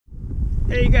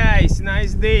Hey guys,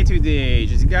 nice day today.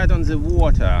 Just got on the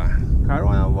water.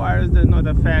 Coronavirus does not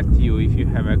affect you if you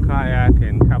have a kayak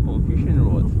and couple of fishing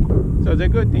rods. So the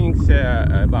good things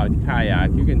about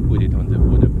kayak, you can put it on the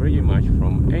water pretty much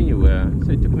from anywhere.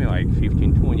 So it took me like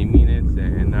 15-20 minutes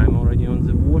and I'm already on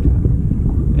the water.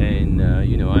 And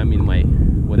you know, I'm in my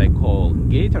what I call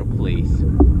gator place.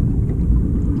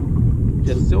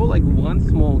 Just saw like one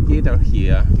small gator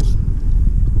here,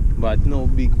 but no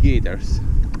big gators.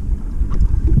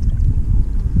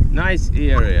 Nice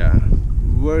area,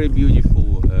 very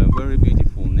beautiful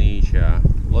nature,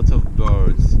 lots of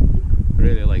birds,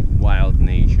 really like wild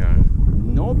nature.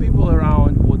 No people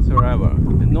around whatsoever,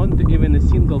 not even a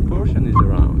single person is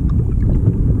around.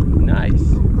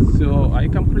 Nice. So I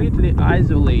completely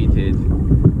isolated,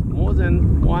 more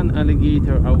than one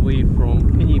alligator away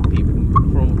from any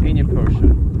people, from any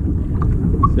person.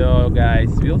 So guys,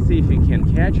 we'll see if we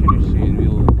can catch anything.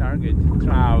 We'll target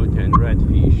trout and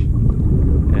redfish.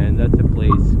 And that's a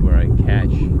place where I catch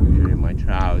usually my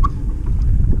trout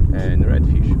and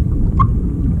redfish.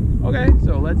 Okay,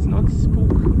 so let's not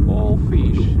spook all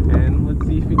fish and let's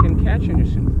see if we can catch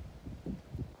anything.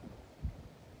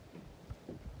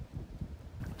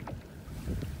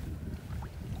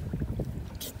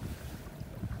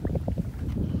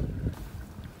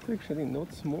 It's actually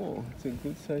not small, it's a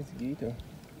good sized gator.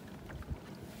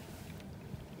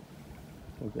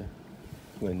 Okay,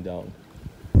 went down.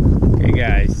 Hey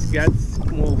guys, got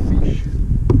small fish.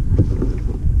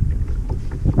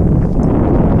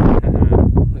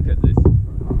 Look at this.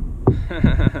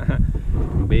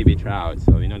 Baby trout,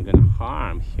 so we're not gonna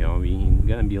harm him, we're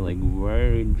gonna be like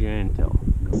very gentle.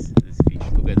 This fish,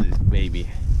 look at this baby.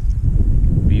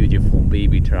 Beautiful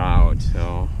baby trout.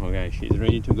 So, okay, she's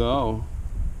ready to go.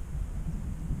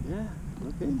 Yeah,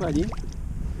 okay buddy.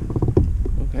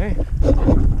 Okay.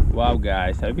 Wow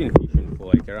guys, I've been fishing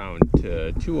for like around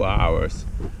 2 hours,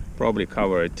 probably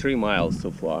covered 3 miles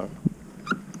so far.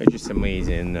 It's just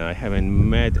amazing. I haven't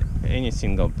met any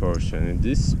single person.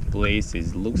 This place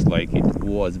looks like it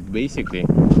was basically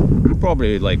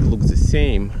probably like looks the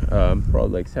same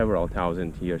probably like several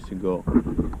thousand years ago.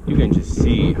 You can just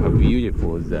see how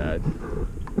beautiful is that.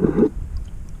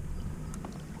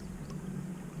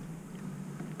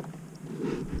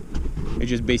 It's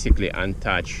just basically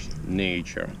untouched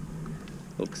nature.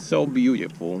 Looks so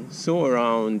beautiful. So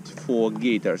around 4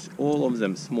 gators, all of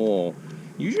them small.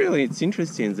 Usually it's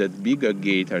interesting that bigger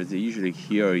gators, they usually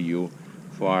hear you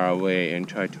far away and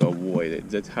try to avoid it.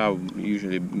 That's how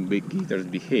usually big gators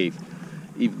behave.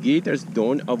 If gators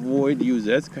don't avoid you,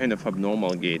 that's kind of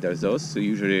abnormal gators. Those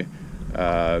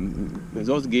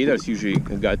gators usually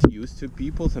got used to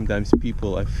people. Sometimes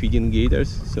people are feeding gators,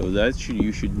 so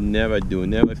you should never do.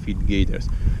 Never feed gators,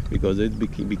 because it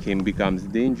becomes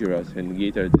dangerous and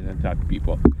gators can attack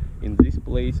people. In this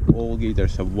place, all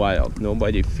gators are wild.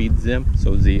 Nobody feeds them,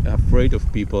 so they're afraid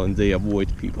of people and they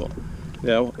avoid people.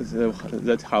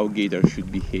 That's how gators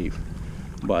should behave.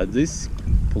 But this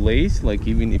place, like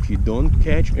even if you don't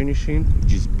catch anything,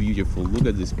 it's just beautiful. Look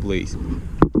at this place.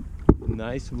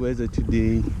 Nice weather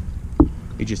today.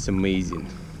 It's just amazing.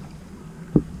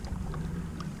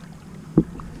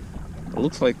 It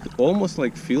looks like, almost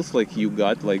like, feels like you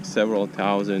got like several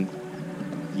thousand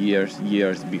years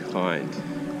behind.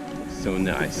 So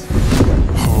nice.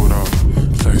 Hold up,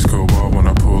 legs go wild when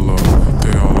I pull up.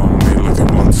 They all on me like they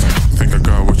want some. Think I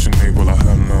got what you need, well I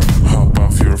have none. Hop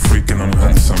off, you're a freak and I'm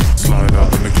handsome. Slide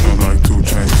up in the club like 2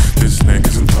 chains. This snake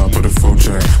is on top of the full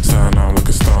chain. Sign out like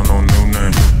a star, no new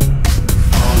name.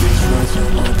 All these rats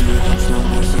in my DM, slow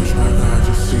message back, I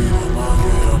just see them. I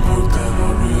get them hooked and I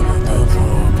reel it down, throw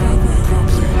them back, we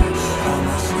complete it. I'm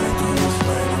a snake on this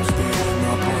lane, I'm speeding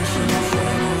my points in the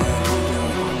frame.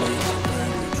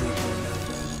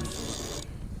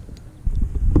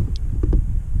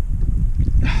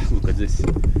 Look at this.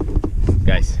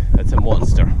 Guys, that's a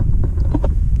monster.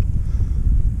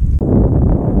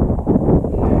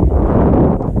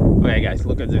 Okay guys,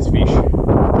 look at this fish.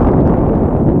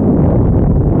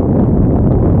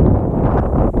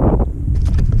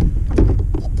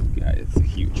 God, it's a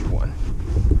huge one.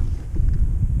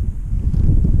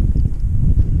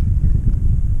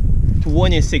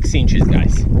 26 inches,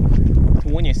 guys.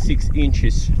 26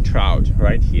 inches trout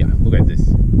right here. Look at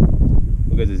this.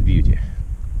 Look at this beauty.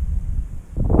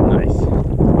 Nice.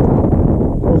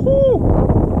 Woohoo!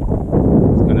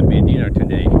 It's gonna be dinner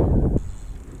today.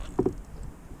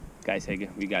 Guys,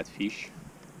 we got fish.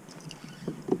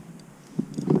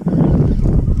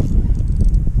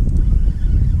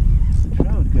 It's a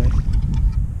trout, guys.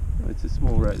 Oh, it's a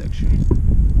small red actually.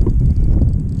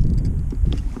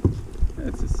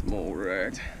 That's a small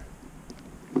red.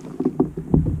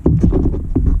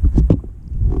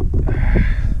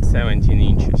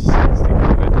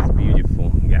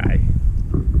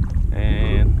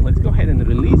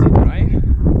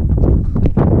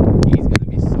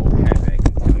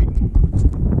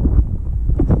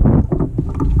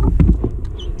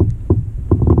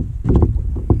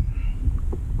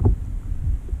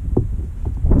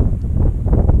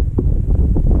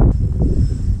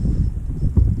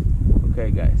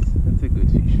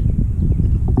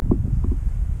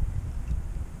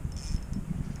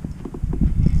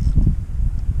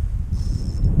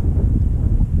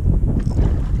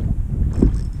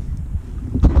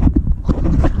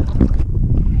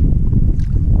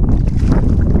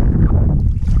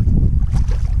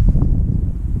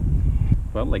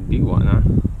 Felt like big one, huh?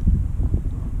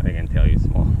 I can tell you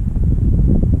small.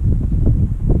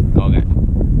 Okay.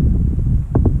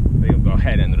 We'll go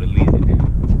ahead and release it.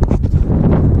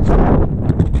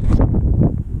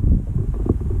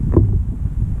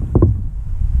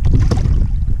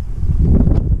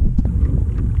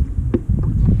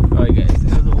 Alright guys,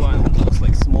 another one looks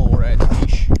like small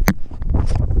redfish.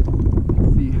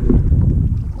 Let's see.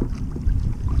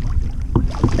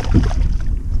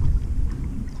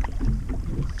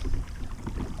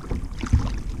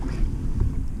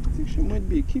 This actually might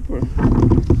be a keeper.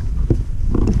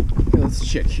 Okay, let's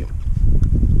check him.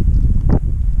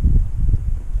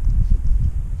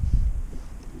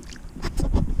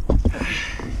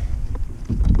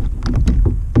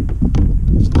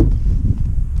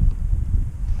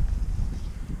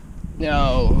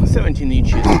 No, 17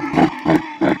 inches.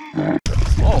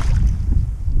 Small.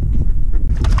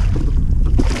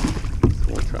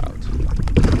 Small trout.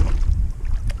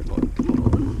 Come on, come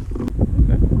on.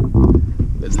 Okay.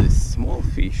 There's this small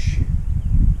fish.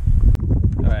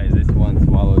 Alright, this one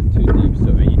swallowed too deep,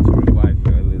 so we need to revive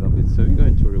here a little bit. So we're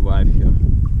going to revive here.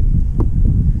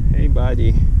 Hey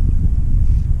buddy.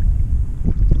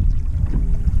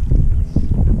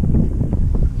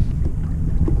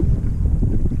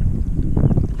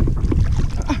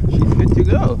 She's good to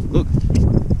go. Look.